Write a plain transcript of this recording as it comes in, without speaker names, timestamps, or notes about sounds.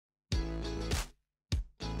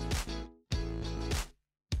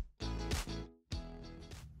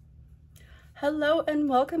Hello and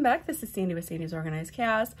welcome back. This is Sandy with Sandy's Organized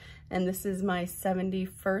Chaos, and this is my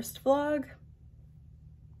 71st vlog.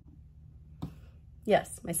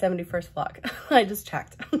 Yes, my 71st vlog. I just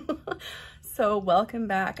checked. So welcome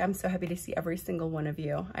back. I'm so happy to see every single one of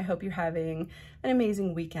you. I hope you're having an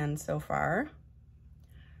amazing weekend so far.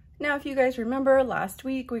 Now, if you guys remember last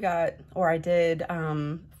week, I did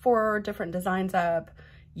 4 different designs up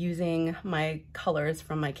using my colors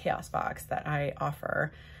from my chaos box that I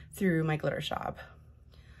offer through my glitter shop.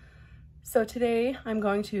 So today I'm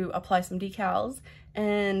going to apply some decals,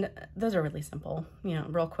 and those are really simple,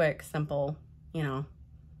 real quick, simple,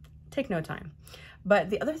 take no time. But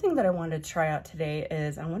the other thing that I wanted to try out today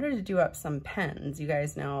is I wanted to do up some pens. You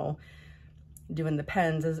guys know doing the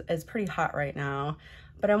pens is pretty hot right now,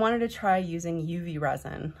 but I wanted to try using UV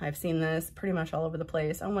resin. I've seen this pretty much all over the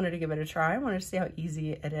place. I wanted to give it a try. I wanted to see how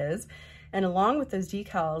easy it is. And along with those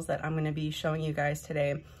decals that I'm going to be showing you guys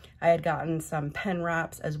today, I had gotten some pen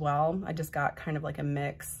wraps as well. I just got kind of like a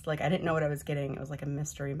mix. Like I didn't know what I was getting. It was like a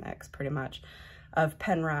mystery mix pretty much of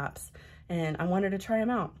pen wraps, and I wanted to try them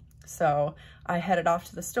out. So I headed off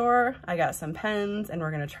to the store. I got some pens, and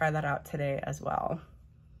we're going to try that out today as well.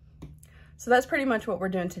 So that's pretty much what we're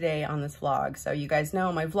doing today on this vlog. So you guys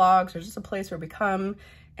know my vlogs are just a place where we come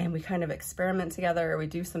and we kind of experiment together. We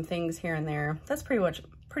do some things here and there. That's pretty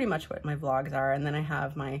much what my vlogs are. And then I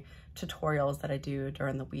have my tutorials that I do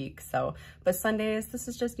during the week. So, but Sundays, this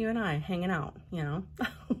is just you and I hanging out,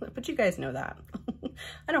 but you guys know that.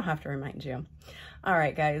 I don't have to remind you. All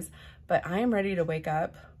right, guys, but I am ready to wake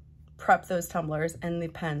up, prep those tumblers and the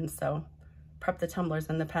pens. So prep the tumblers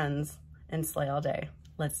and the pens and slay all day.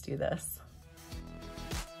 Let's do this.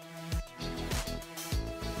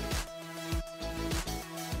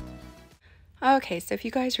 Okay, so if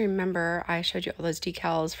you guys remember, I showed you all those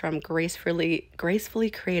decals from Gracefully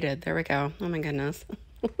Created. There we go. Oh my goodness.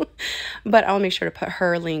 But I'll make sure to put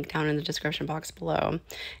her link down in the description box below.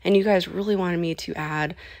 And you guys really wanted me to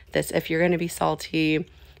add this. If you're going to be salty,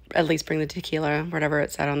 at least bring the tequila, whatever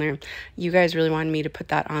it said on there. You guys really wanted me to put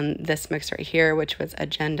that on this mix right here, which was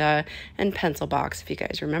Agenda and Pencil Box, if you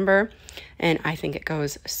guys remember. And I think it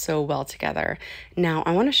goes so well together. Now,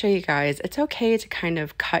 I want to show you guys, it's okay to kind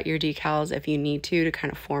of cut your decals if you need to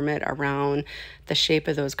kind of form it around the shape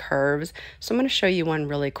of those curves. So I'm going to show you one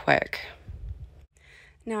really quick.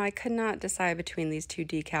 Now, I could not decide between these two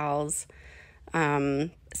decals.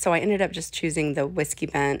 So I ended up just choosing the Whiskey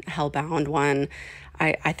Bent Hellbound one.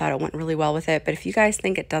 I thought it went really well with it, but if you guys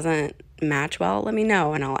think it doesn't match well, let me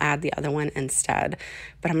know and I'll add the other one instead.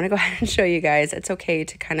 But I'm going to go ahead and show you guys. It's okay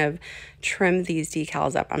to kind of trim these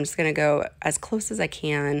decals up. I'm just going to go as close as I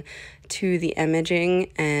can to the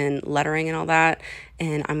imaging and lettering and all that.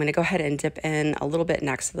 And I'm going to go ahead and dip in a little bit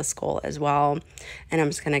next to the skull as well. And I'm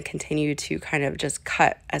just going to continue to kind of just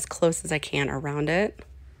cut as close as I can around it.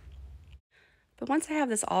 But once I have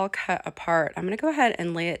this all cut apart, I'm going to go ahead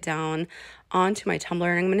and lay it down onto my tumbler,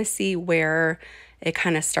 and I'm going to see where it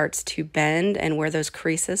kind of starts to bend and where those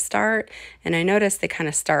creases start. And I notice they kind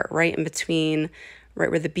of start right in between, right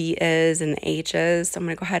where the B is and the H is. So I'm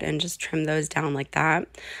going to go ahead and just trim those down like that.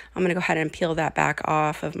 I'm going to go ahead and peel that back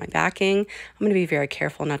off of my backing. I'm going to be very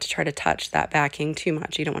careful not to try to touch that backing too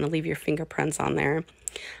much. You don't want to leave your fingerprints on there.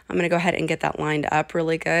 I'm going to go ahead and get that lined up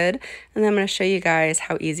really good. And then I'm going to show you guys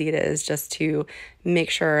how easy it is just to make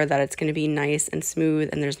sure that it's going to be nice and smooth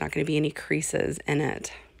and there's not going to be any creases in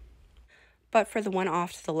it. But for the one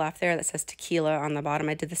off to the left there that says tequila on the bottom,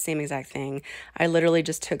 I did the same exact thing. I literally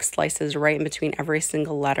just took slices right in between every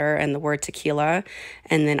single letter and the word tequila.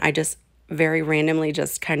 And then I just very randomly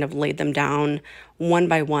just kind of laid them down one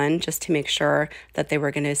by one just to make sure that they were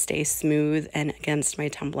going to stay smooth and against my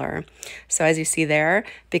tumbler. So as you see there,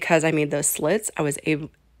 because I made those slits, I was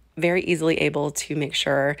very easily able to make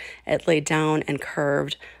sure it laid down and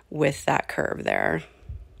curved with that curve there.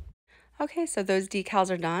 Okay, so those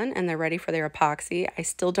decals are done and they're ready for their epoxy. I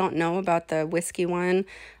still don't know about the whiskey one.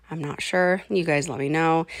 I'm not sure. You guys let me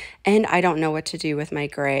know. And I don't know what to do with my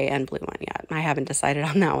gray and blue one yet. I haven't decided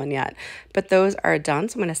on that one yet. But those are done,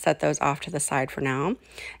 so I'm going to set those off to the side for now. And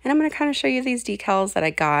I'm going to kind of show you these decals that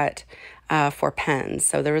I got for pens.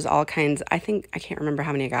 So there was all kinds. I can't remember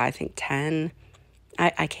how many I got. I think 10.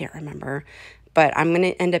 I can't remember. But I'm going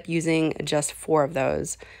to end up using just 4 of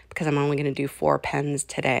those because I'm only going to do 4 pens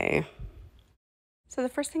today. So the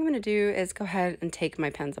first thing I'm going to do is go ahead and take my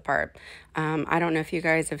pens apart. I don't know if you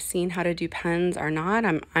guys have seen how to do pens or not.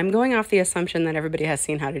 I'm going off the assumption that everybody has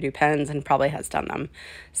seen how to do pens and probably has done them.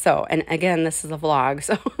 So, and again, this is a vlog,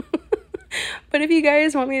 so But if you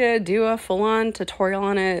guys want me to do a full-on tutorial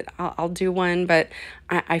on it, I'll do one. But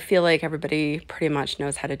I feel like everybody pretty much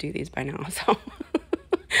knows how to do these by now. So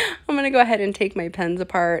I'm going to go ahead and take my pens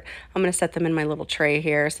apart. I'm going to set them in my little tray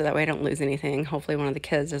here so that way I don't lose anything. Hopefully one of the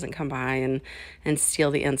kids doesn't come by and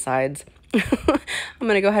steal the insides. I'm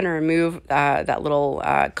going to go ahead and remove that little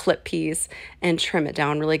clip piece and trim it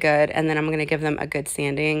down really good. And then I'm going to give them a good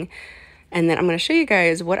sanding. And then I'm going to show you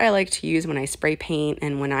guys what I like to use when I spray paint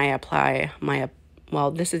and when I apply my, well,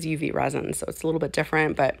 this is UV resin, so it's a little bit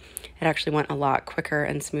different, but it actually went a lot quicker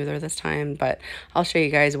and smoother this time. But I'll show you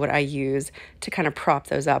guys what I use to kind of prop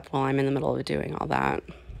those up while I'm in the middle of doing all that.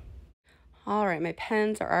 All right, my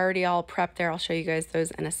pens are already all prepped there. I'll show you guys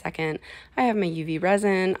those in a second. I have my UV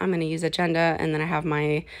resin. I'm going to use Agenda, and then I have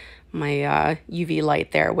my UV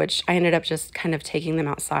light there, which I ended up just kind of taking them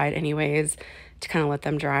outside anyways to kind of let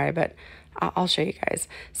them dry, but I'll show you guys.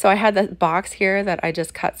 So I had that box here that I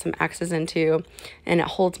just cut some X's into, and it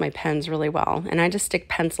holds my pens really well. And I just stick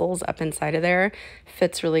pencils up inside of there.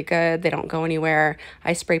 Fits really good. They don't go anywhere.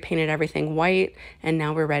 I spray painted everything white, and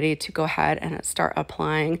now we're ready to go ahead and start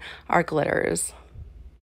applying our glitters.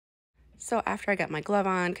 So after I got my glove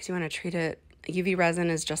on, because you want to treat it, UV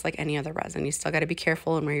resin is just like any other resin. You still got to be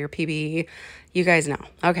careful and wear your PPE. You guys know.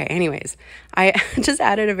 Okay, anyways, I just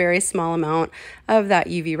added a very small amount of that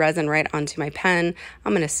UV resin right onto my pen.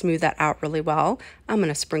 I'm going to smooth that out really well. I'm going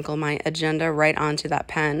to sprinkle my Agenda right onto that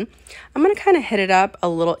pen. I'm going to kind of hit it up a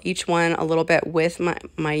little, each one a little bit with my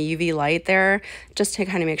UV light there, just to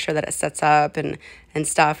kind of make sure that it sets up and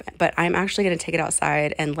stuff. But I'm actually going to take it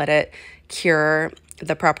outside and let it cure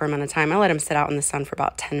the proper amount of time. I let them sit out in the sun for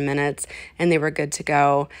about 10 minutes, and they were good to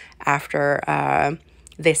go after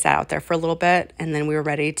they sat out there for a little bit, and then we were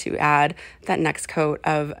ready to add that next coat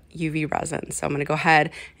of UV resin. So I'm going to go ahead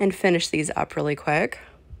and finish these up really quick.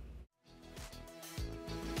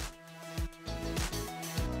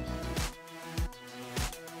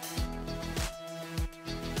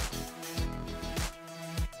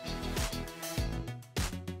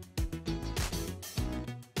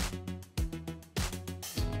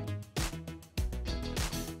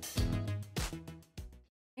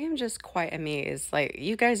 I am just quite amazed. Like,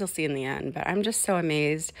 you guys will see in the end, but I'm just so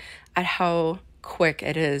amazed at how quick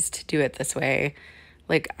it is to do it this way.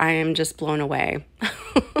 Like, I am just blown away.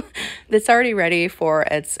 It's already ready for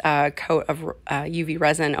its coat of UV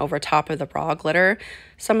resin over top of the raw glitter.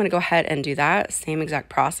 So I'm going to go ahead and do that. Same exact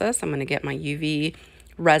process. I'm going to get my UV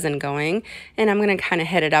resin going, and I'm going to kind of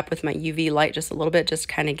hit it up with my UV light just a little bit, just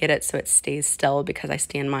kind of get it so it stays still, because I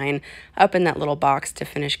stand mine up in that little box to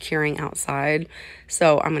finish curing outside.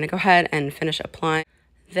 So I'm going to go ahead and finish applying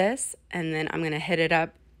this, and then I'm going to hit it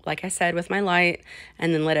up, like I said, with my light,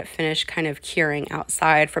 and then let it finish kind of curing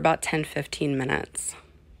outside for about 10-15 minutes.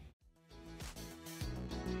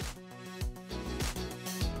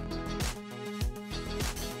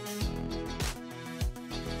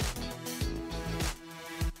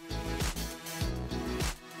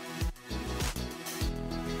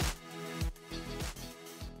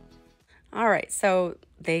 All right, so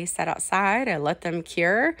they sat outside, I let them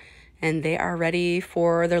cure, and they are ready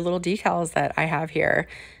for their little decals that I have here.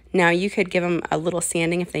 Now you could give them a little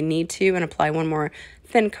sanding if they need to and apply one more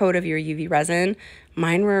thin coat of your UV resin.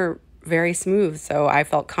 Mine were very smooth, so I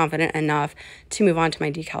felt confident enough to move on to my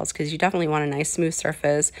decals, because you definitely want a nice smooth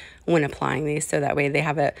surface when applying these, so that way they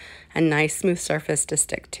have a nice smooth surface to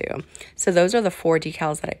stick to. So those are the 4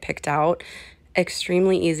 decals that I picked out.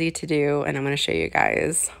 Extremely easy to do, and I'm going to show you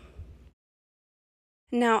guys.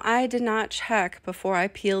 Now, I did not check before I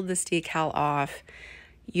peeled this decal off.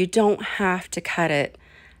 You don't have to cut it.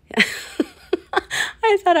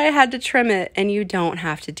 I thought I had to trim it, and you don't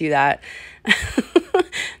have to do that.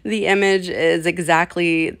 The image is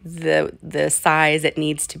exactly the size it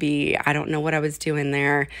needs to be. I don't know what I was doing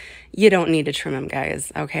there. You don't need to trim them,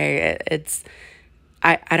 guys, okay?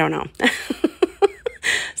 I don't know.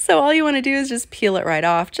 So all you want to do is just peel it right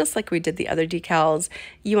off, just like we did the other decals.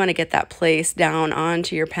 You want to get that place down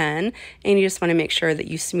onto your pen, and you just want to make sure that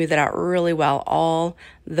you smooth it out really well all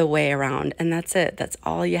the way around. And that's it. That's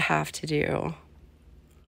all you have to do.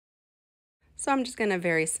 So I'm just going to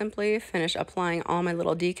very simply finish applying all my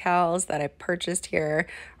little decals that I purchased here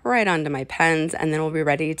right onto my pens, and then we'll be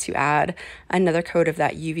ready to add another coat of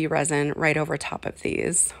that UV resin right over top of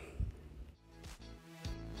these.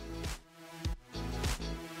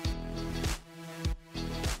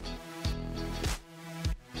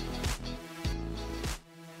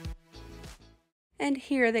 And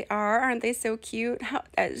here they are. Aren't they so cute?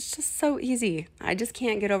 It's just so easy. I just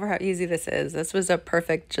can't get over how easy this is. This was a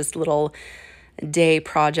perfect just little day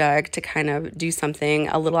project to kind of do something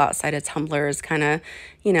a little outside of tumblers, kind of,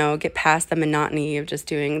 you know, get past the monotony of just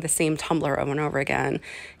doing the same tumbler over and over again.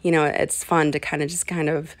 You know, it's fun to kind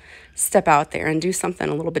of step out there and do something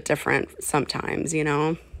a little bit different sometimes, you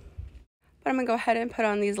know. But I'm gonna go ahead and put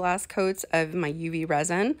on these last coats of my UV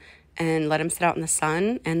resin and let them sit out in the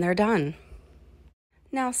sun, and they're done.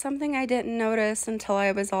 Now, something I didn't notice until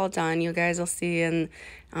I was all done, you guys will see on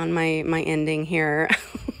my ending here,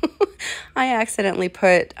 I accidentally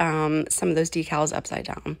put some of those decals upside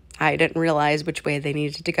down. I didn't realize which way they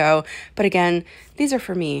needed to go. But again, these are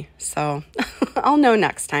for me, so I'll know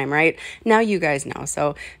next time, right? Now you guys know,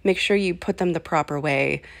 so make sure you put them the proper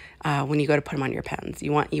way when you go to put them on your pens.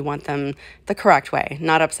 You want them the correct way,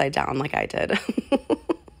 not upside down like I did.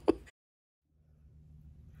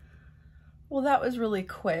 Well, that was really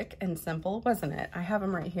quick and simple, wasn't it? I have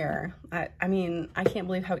them right here. I mean, I can't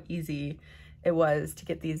believe how easy it was to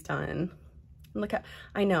get these done. Look at,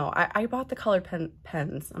 I know, I bought the colored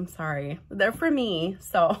pens. I'm sorry. They're for me,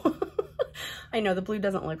 so I know the blue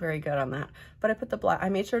doesn't look very good on that. But I put the black, I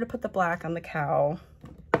made sure to put the black on the cow.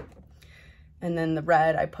 And then the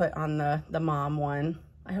red I put on the mom one.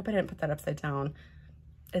 I hope I didn't put that upside down.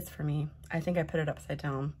 It's for me. I think I put it upside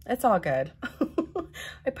down. It's all good.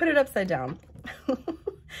 I put it upside down.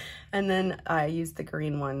 And then I used the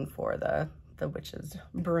green one for the witch's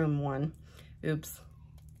broom one. Oops.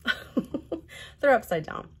 They're upside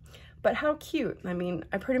down. But how cute. I mean,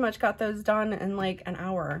 I pretty much got those done in like an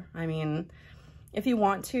hour. I mean, if you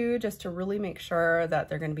want to, just to really make sure that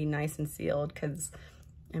they're going to be nice and sealed, because,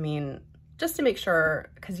 I mean, just to make sure,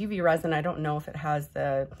 because UV resin, I don't know if it has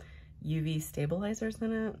the UV stabilizers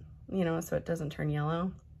in it, you know, so it doesn't turn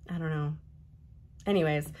yellow. I don't know.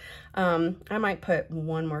 Anyways, I might put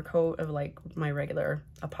one more coat of like my regular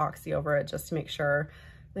epoxy over it just to make sure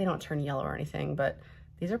they don't turn yellow or anything, but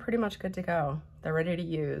these are pretty much good to go. They're ready to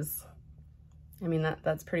use. I mean,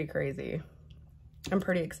 that's pretty crazy. I'm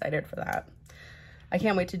pretty excited for that. I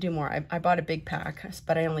can't wait to do more. I bought a big pack,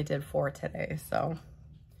 but I only did 4 today, so.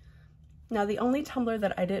 Now, the only tumbler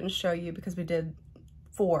that I didn't show you, because we did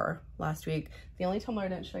 4 last week, the only tumbler I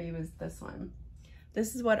didn't show you is this one.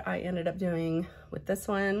 This is what I ended up doing with this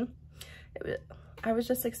one. I was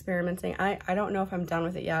just experimenting. I don't know if I'm done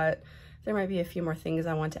with it yet. There might be a few more things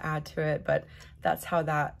I want to add to it, but that's how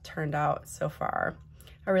that turned out so far.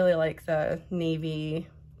 I really like the navy,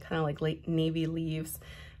 kind of like late navy leaves.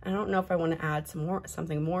 I don't know if I want to add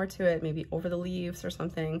something more to it, maybe over the leaves or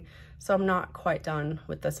something. So I'm not quite done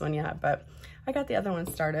with this one yet, but I got the other one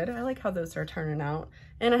started. I like how those are turning out.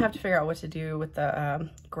 And I have to figure out what to do with the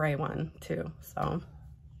gray one too, so.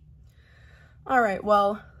 All right,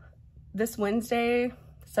 well, this Wednesday,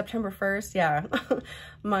 September 1st, yeah,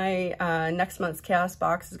 my next month's Chaos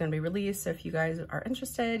box is going to be released. So if you guys are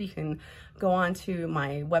interested, you can go on to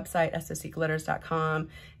my website, socglitters.com,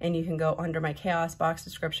 and you can go under my Chaos box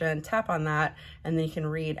description, tap on that, and then you can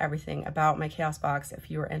read everything about my Chaos box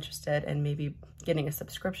if you are interested in maybe getting a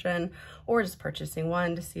subscription or just purchasing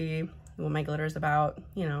one to see what my glitter is about.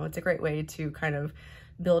 You know, it's a great way to kind of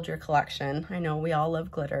build your collection. I know we all love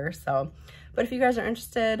glitter, so, but if you guys are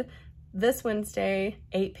interested, this Wednesday,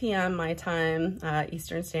 8 p.m. my time,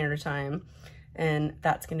 Eastern Standard Time, and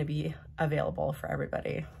that's going to be available for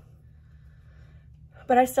everybody.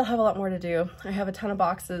 But I still have a lot more to do. I have a ton of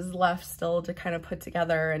boxes left still to kind of put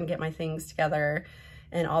together and get my things together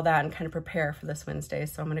and all that and kind of prepare for this Wednesday.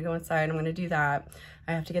 So I'm going to go inside, I'm going to do that.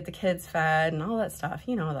 I have to get the kids fed and all that stuff,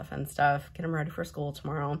 you know, all that fun stuff, get them ready for school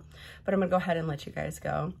tomorrow. But I'm going to go ahead and let you guys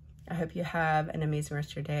go. I hope you have an amazing rest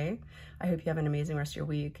of your day. I hope you have an amazing rest of your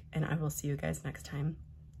week, and I will see you guys next time.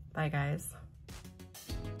 Bye, guys.